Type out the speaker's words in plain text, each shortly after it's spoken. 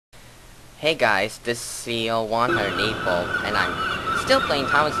Hey guys, this is CEO 108 Volt, and I'm still playing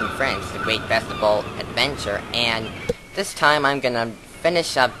Thomas and Friends, the Great Festival Adventure, and this time I'm gonna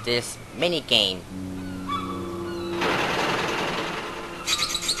finish up this mini game.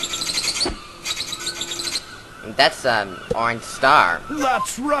 And that's an orange star.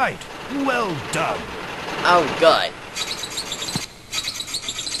 That's right. Well done. Oh, good.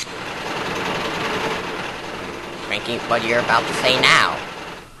 Frankie, what you're about to say now?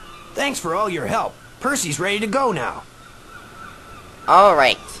 Thanks for all your help. Percy's ready to go now.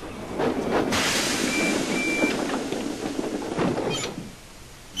 Alright.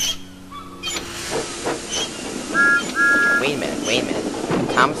 Wait a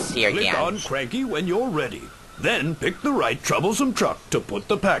minute. Tom's here again. Click on Cranky when you're ready. Then pick the right troublesome truck to put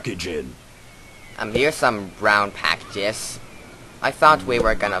the package in. Here's some brown packages. I thought we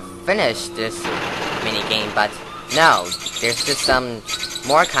were gonna finish this mini game, but no, there's just some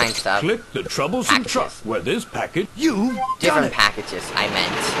more kinds of Click the troublesome packages. truck where this package... You've done Different it. packages, I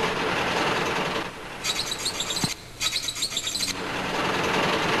meant.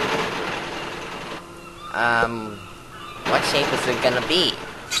 What shape is it gonna be?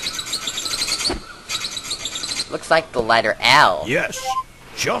 Looks like the letter L. Yes,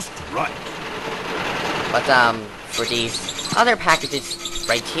 just right. But, for these other packages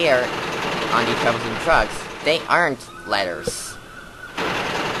right here on the troublesome trucks, they aren't letters.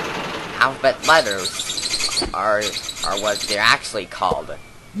 Alphabet letters are what they're actually called.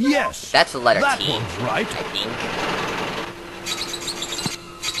 Yes, That's the letter that T, one's right. I think.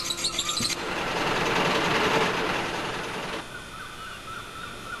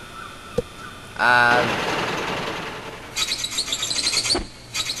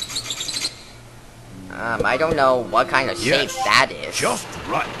 I don't know what kind of shape Yes, that is. just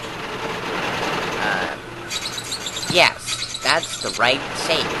right. Yes, that's the right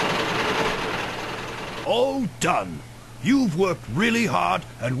shape. All done. You've worked really hard,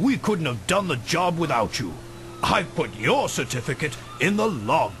 and we couldn't have done the job without you. I put your certificate in the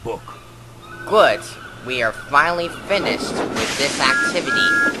logbook. Good. We are finally finished with this activity.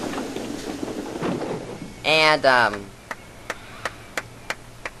 And,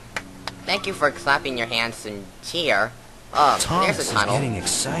 thank you for clapping your hands and cheer. Oh, there's Thomas a is tunnel. getting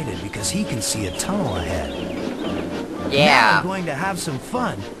excited because he can see a tunnel ahead. Now Yeah. we're going to have some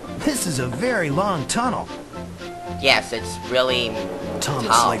fun. This is a very long tunnel. Yes, it's really Thomas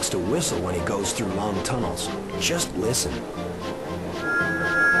tall. likes to whistle when he goes through long tunnels. Just listen.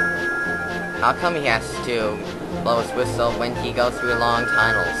 How come he has to blow his whistle when he goes through long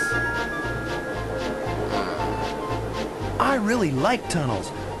tunnels? I really like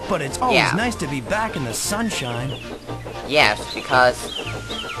tunnels, but it's always Yeah. nice to be back in the sunshine. Yes, because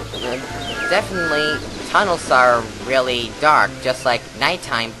definitely tunnels are really dark, just like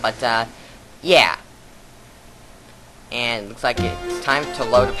nighttime, but yeah. And looks like it's time to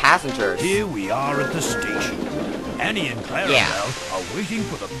load the passengers. Here we are at the station. Annie and Clarabelle are waiting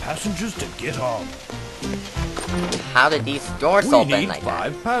for the passengers to get on. How did these doors We open need like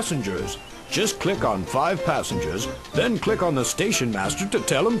that? 5 passengers. Just click on 5 passengers, then click on the station master to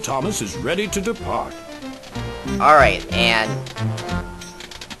tell him Thomas is ready to depart. Alright, and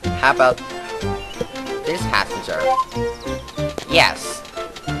how about this passenger? Yes.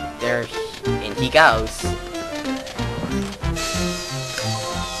 There, and he goes.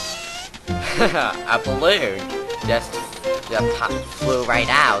 A balloon just flew right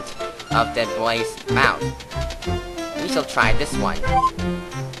out of the boy's mouth. We shall try this one.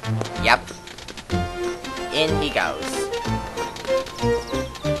 Yep. In he goes.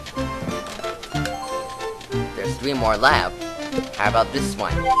 There's 3 more left. How about this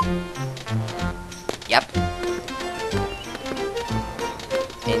one? Yep.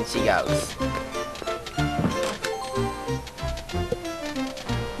 In she goes.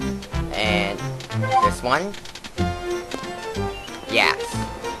 And this one? Yes.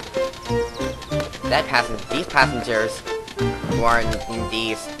 These passengers who are in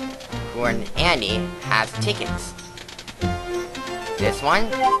Annie has tickets. This one?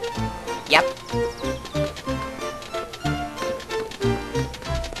 Yep.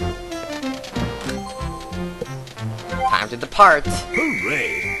 Time to depart.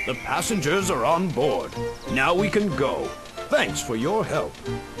 Hooray! The passengers are on board. Now we can go. Thanks for your help.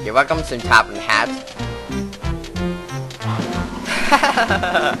 You're welcome to Top and Hat.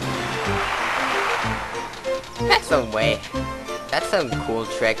 That's a cool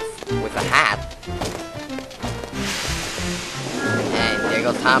trick with a hat. And there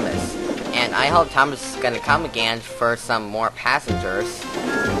goes Thomas. And I hope Thomas is gonna come again for some more passengers.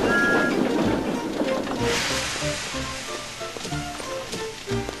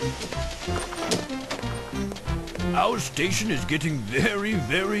 Our station is getting very,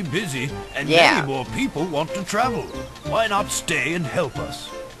 very busy, and Yeah. many more people want to travel. Why not stay and help us?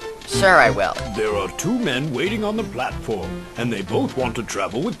 Sure I will. There are two men waiting on the platform, and they both want to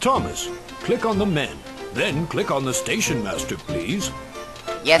travel with Thomas. Click on the men, then click on the station master, please.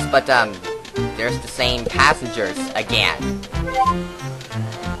 Yes, but, there's the same passengers again.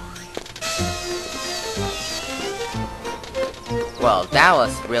 Well, that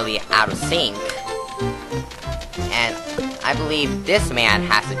was really out of sync. And I believe this man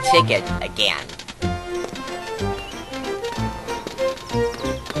has a ticket again.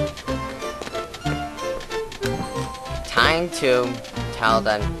 Time to tell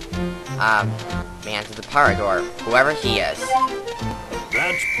the man to depart, or whoever he is.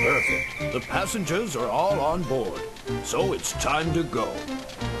 That's perfect. The passengers are all on board, so it's time to go.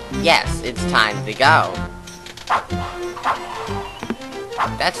 Yes, it's time to go.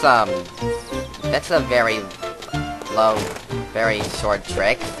 That's a very low, very short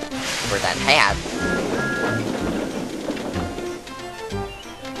trick for that hat.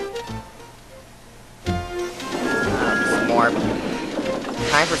 Some more.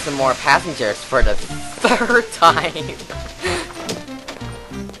 Time for some more passengers for the third time.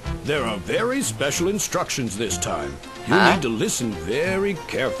 There are very special instructions this time. You Huh? need to listen very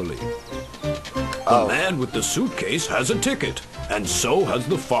carefully. Oh. The man with the suitcase has a ticket, and so has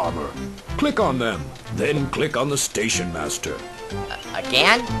the farmer. Click on them, then click on the station master.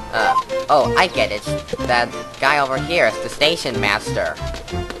 Again? Oh, I get it. That guy over here is the station master.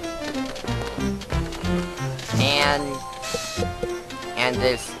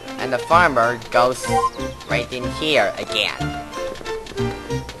 And the farmer goes right in here again.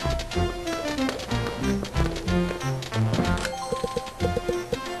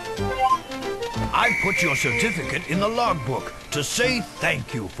 I put your certificate in the logbook to say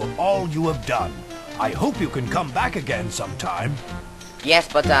thank you for all you have done. I hope you can come back again sometime. Yes,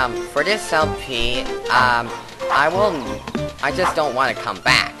 but for this LP, I just don't want to come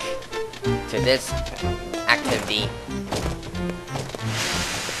back to this activity.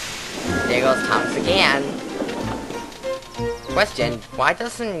 There goes Thomas again. Question, why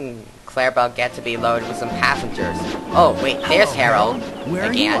doesn't Clarabelle get to be loaded with some passengers? Oh, wait, there's Hello, Harold Where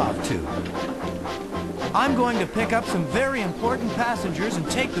are you again. off to? I'm going to pick up some very important passengers and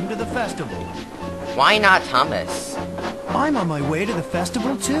take them to the festival. Why not Thomas? I'm on my way to the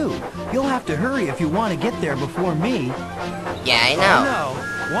festival too. You'll have to hurry if you want to get there before me. Yeah, I know.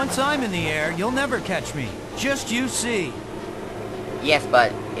 Oh no, once I'm in the air, you'll never catch me. Just you see. Yes,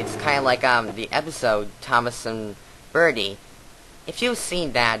 but it's kind of like the episode Thomas and Birdie. If you've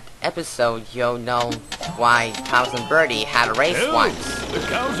seen that episode, you'll know why Thomas and Birdie had a race Help! once. The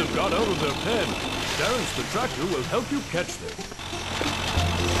cows have got out of their pen. Terrence the tractor will help you catch them.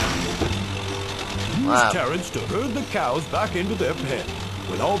 Use Wow. Terrence to herd the cows back into their pen.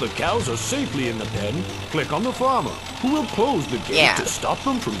 When all the cows are safely in the pen, click on the farmer, who will close the gate Yeah. to stop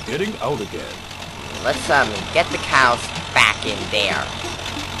them from getting out again. Let's get the cows back in there.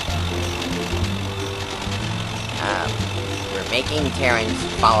 We're making Terrence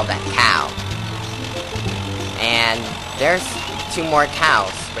follow that cow. And there's 2 more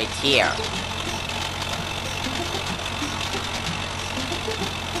cows right here.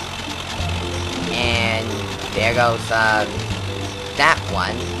 And there goes that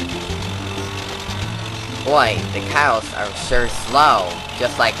one. Boy, the cows are sure slow,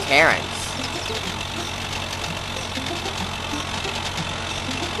 just like Terrence.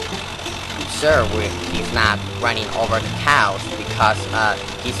 Sure, he's not running over the cows because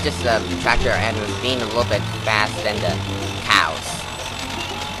he's just a tractor and was being a little bit fast than the cows.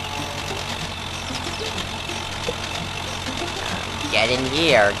 Get in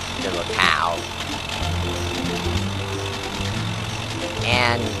here, little cow.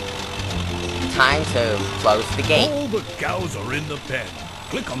 And time to close the gate. All the cows are in the pen.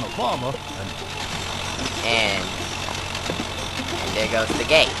 Click on the farmer And there goes the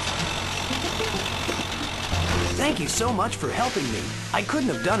gate. Thank you so much for helping me. I couldn't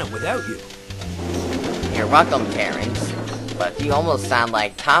have done it without you. You're welcome, Terrence. But you almost sound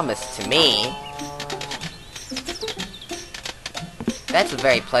like Thomas to me. That's a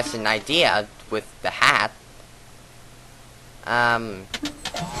very pleasant idea with the hat.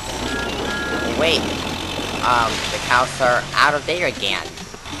 Wait. The cows are out of there again.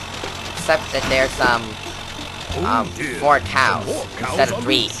 Except that there's, Oh dear. 4 cows More cows instead of on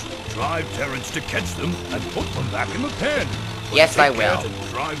 3. loose. Drive Terrence to catch them and put them back in the pen. But Yes, I take care will. to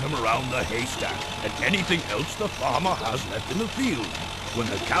drive them around the haystack and anything else the farmer has left in the field. When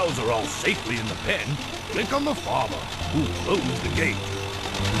the cows are all safely in the pen, click on the farmer, who will close the gate.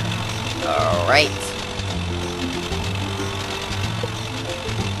 Alright.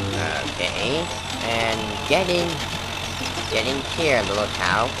 Okay, and get in here, little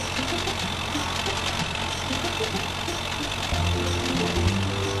cow.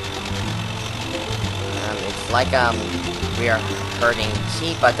 It's like we are herding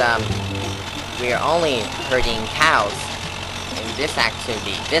sheep, but we are only herding cows in this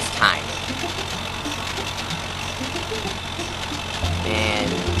activity this time.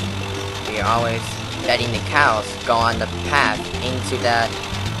 And we are always letting the cows go on the path into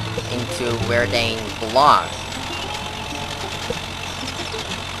where they belong.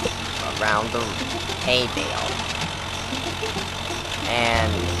 Around the hay bale.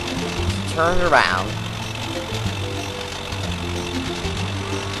 And turn around.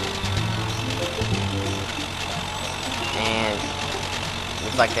 And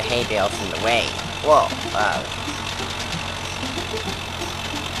looks like the hay bale's in the way. Whoa,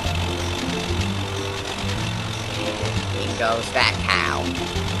 and in goes that cow.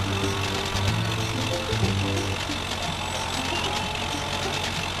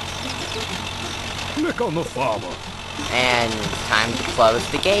 Click on the farmer. And time to close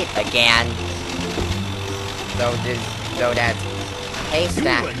the gate again. So that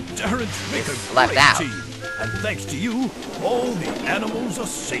haystack You and Terrence make is a left great out. team. And thanks to you, all the animals are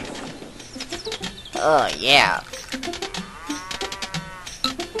safe. Oh, yeah.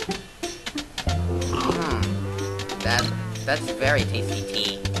 That's very tasty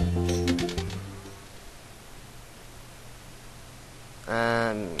tea.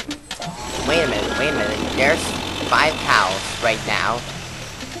 Wait a minute. There's 5 cows right now.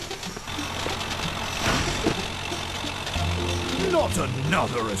 Not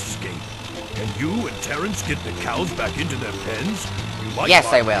another escape. Can you and Terrence get the cows back into their pens? You might Yes,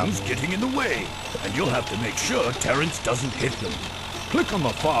 find I will. things getting in the way, and you'll have to make sure Terrence doesn't hit them. Click on the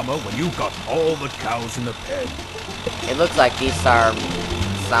farmer when you've got all the cows in the pen. It looks like these are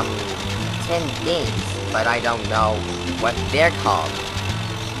some tin things, but I don't know what they're called.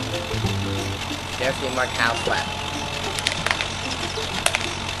 There's 3 more cows left.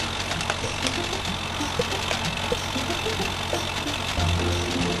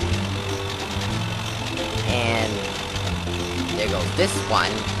 And there goes this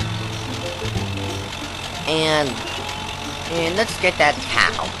one. And let's get that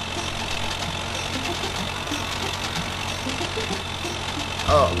cow.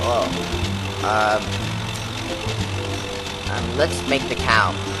 Let's make the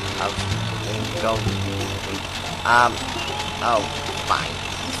cow. Fine.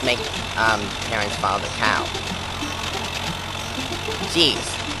 Let's make, parents follow the cow. Jeez,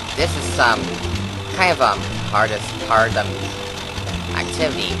 this is, kind of, hardest part of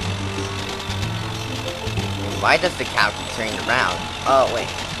activity. Why does the cow keep turning around? Oh, wait,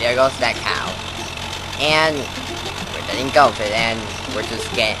 there goes that cow. And we're letting go of it, and we're just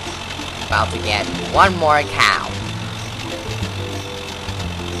about to get 1 more cow.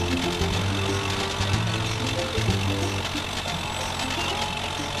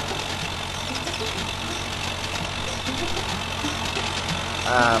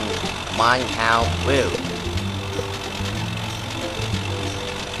 Come on, cow, woo.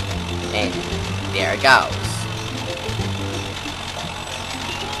 And there it goes.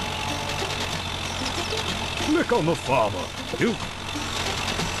 Click on the farmer.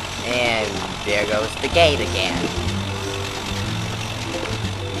 And there goes the gate again.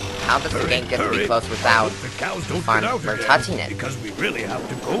 How does the gate get to be closed without the cows don't farm get out for again, touching it? Because we really have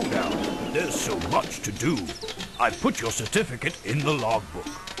to go now. There's so much to do. I put your certificate in the logbook.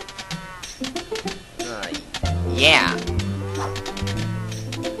 Yeah.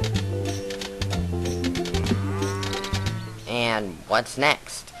 And what's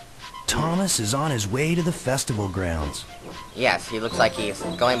next? Thomas is on his way to the festival grounds. Yes, he looks like he's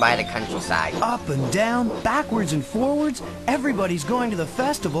going by the countryside. Up and down, backwards and forwards, everybody's going to the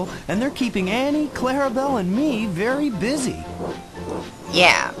festival, and they're keeping Annie, Clarabelle, and me very busy.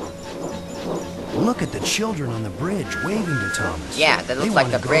 Yeah. Look at the children on the bridge waving to Thomas. Yeah, that looks They like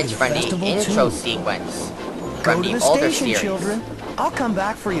wanna the go to bridge from the festival, intro too. sequence Go from to the the older station, series. children. I'll come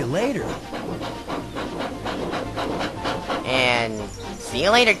back for you later. And see you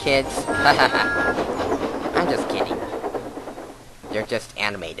later, kids. I'm just kidding. They're just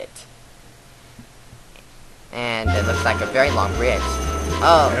animated. And it looks like a very long bridge.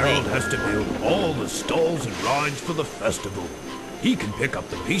 Oh, Harold wait. has to build all the stalls and rides for the festival. He can pick up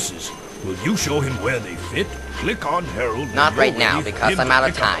the pieces. Will you show him where they fit? Click on Harold. when Not you're right now, ready for because him I'm to out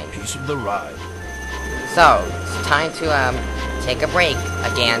of pick up time. a piece of the ride. So, it's time to, take a break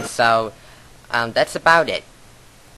again, so, that's about it.